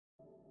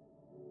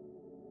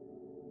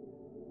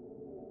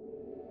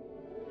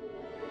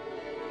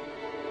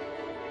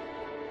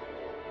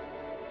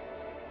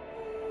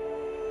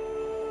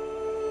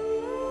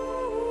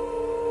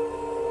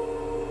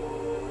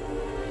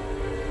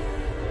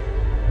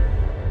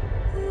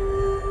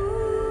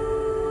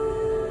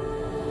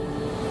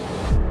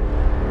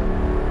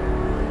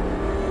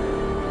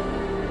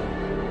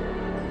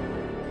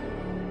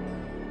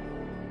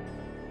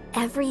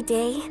Every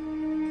day,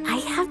 I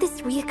have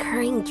this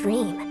reoccurring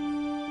dream.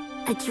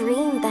 A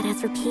dream that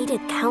has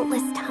repeated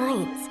countless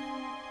times.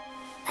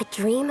 A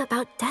dream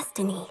about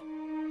destiny.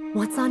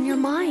 What's on your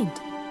mind?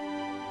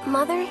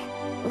 Mother,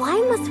 why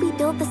must we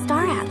build the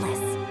Star Atlas?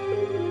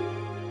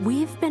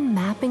 We've been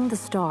mapping the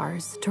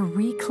stars to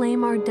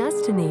reclaim our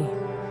destiny.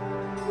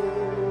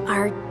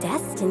 Our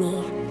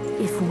destiny?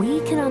 If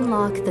we can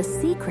unlock the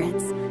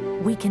secrets,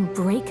 we can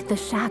break the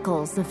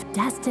shackles of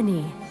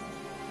destiny.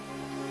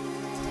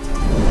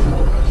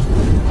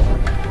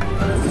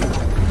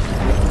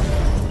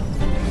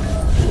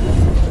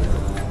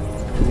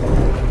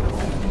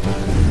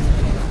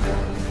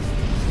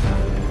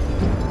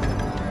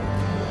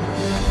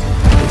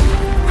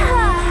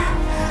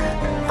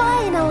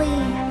 Finally!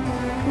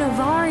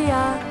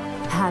 Novaria,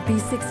 happy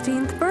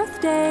 16th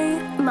birthday!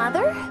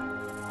 Mother?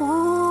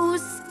 Ooh,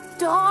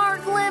 star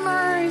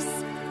glimmers!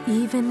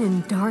 Even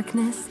in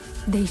darkness,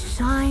 they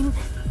shine.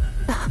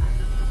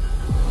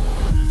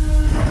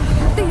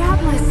 The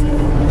Atlas!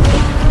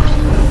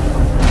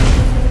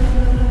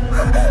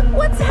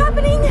 What's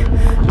happening?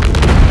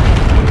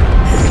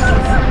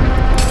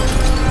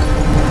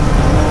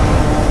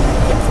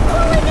 It's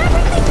pulling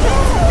everything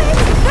into it!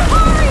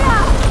 Novaria!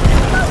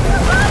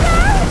 Mother!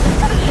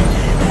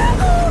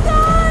 Hold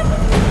on!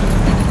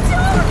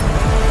 Don't let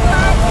go!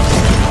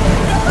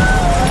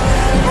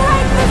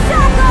 Break the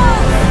shackles!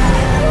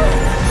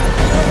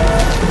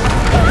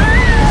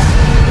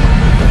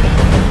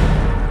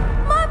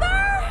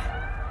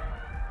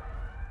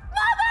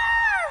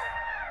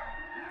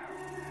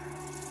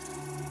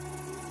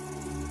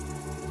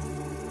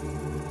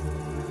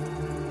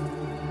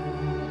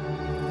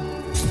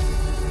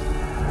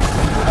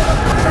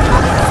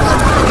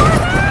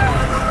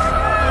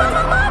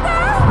 Mother!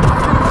 Mother!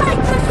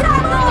 Break the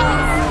shackles!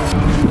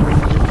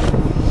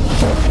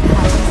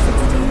 Happy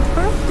 16th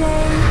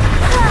birthday!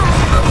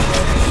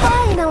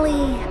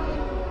 Finally!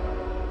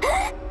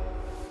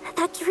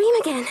 That dream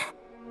again.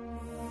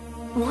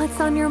 What's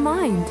on your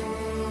mind?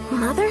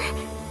 Mother?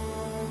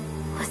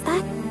 Was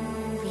that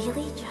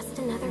really just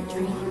another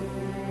dream?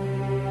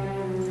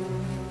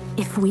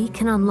 If we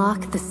can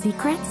unlock the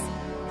secrets,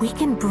 we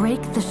can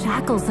break the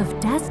shackles of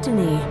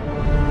destiny.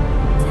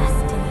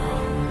 Destiny.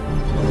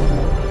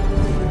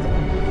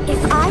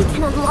 If I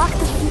can unlock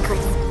the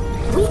secrets,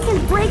 we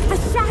can break the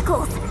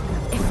shackles.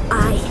 If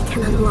I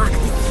can unlock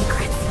the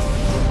secrets,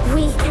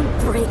 we can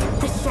break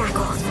the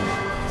shackles.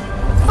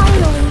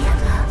 Finally,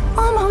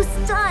 almost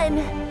done.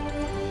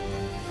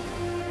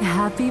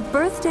 Happy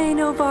birthday,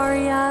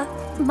 Novaria!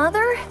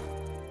 Mother?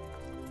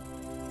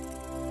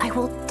 I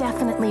will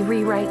definitely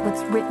rewrite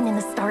what's written in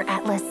the Star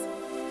Atlas.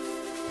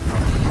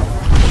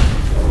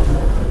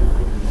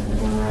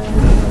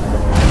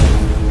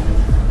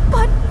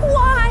 But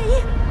why?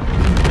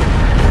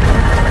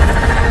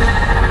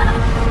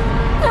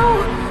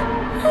 No,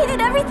 I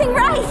did everything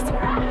right.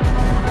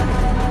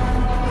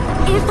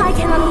 If I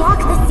can unlock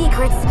the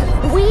secrets,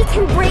 we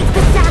can break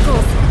the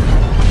shackles.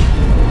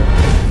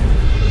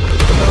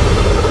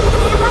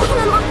 If I can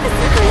unlock the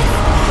secrets...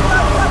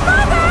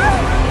 Mother!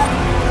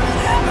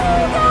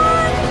 Hold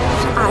on!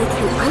 I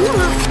can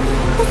unlock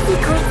the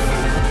secrets.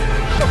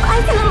 If I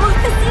can unlock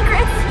the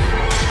secrets...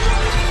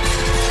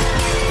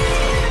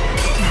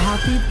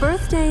 Happy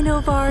birthday,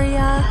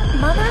 Novaria!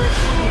 Mother?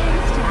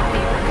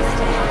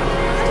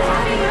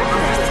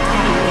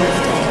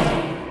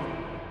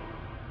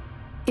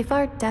 If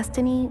our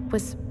destiny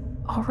was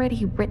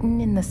already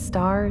written in the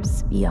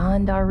stars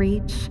beyond our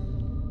reach,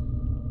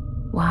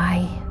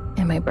 why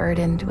am I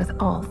burdened with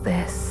all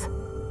this?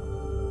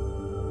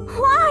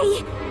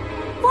 Why?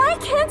 Why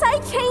can't I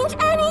change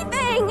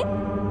anything?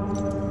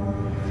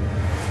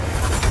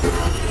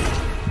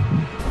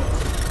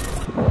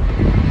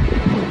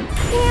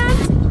 Can't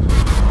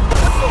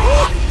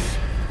change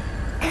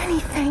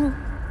anything.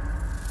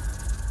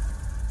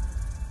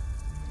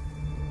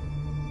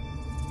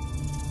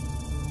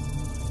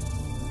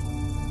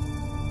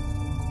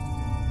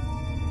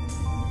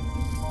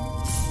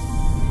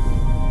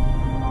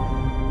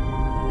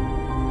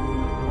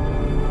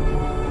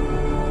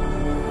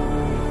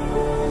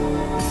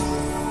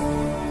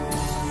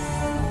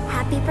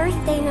 Happy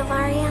birthday,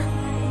 Novaria.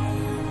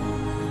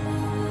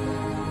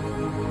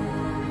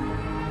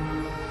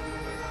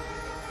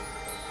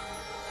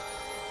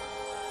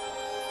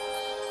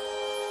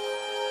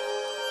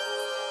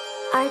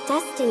 Our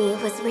destiny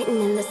was written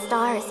in the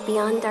stars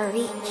beyond our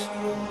reach.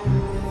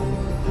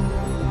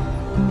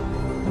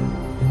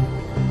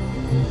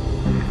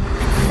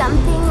 But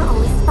something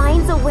always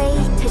finds a way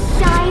to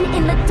shine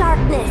in the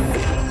darkness.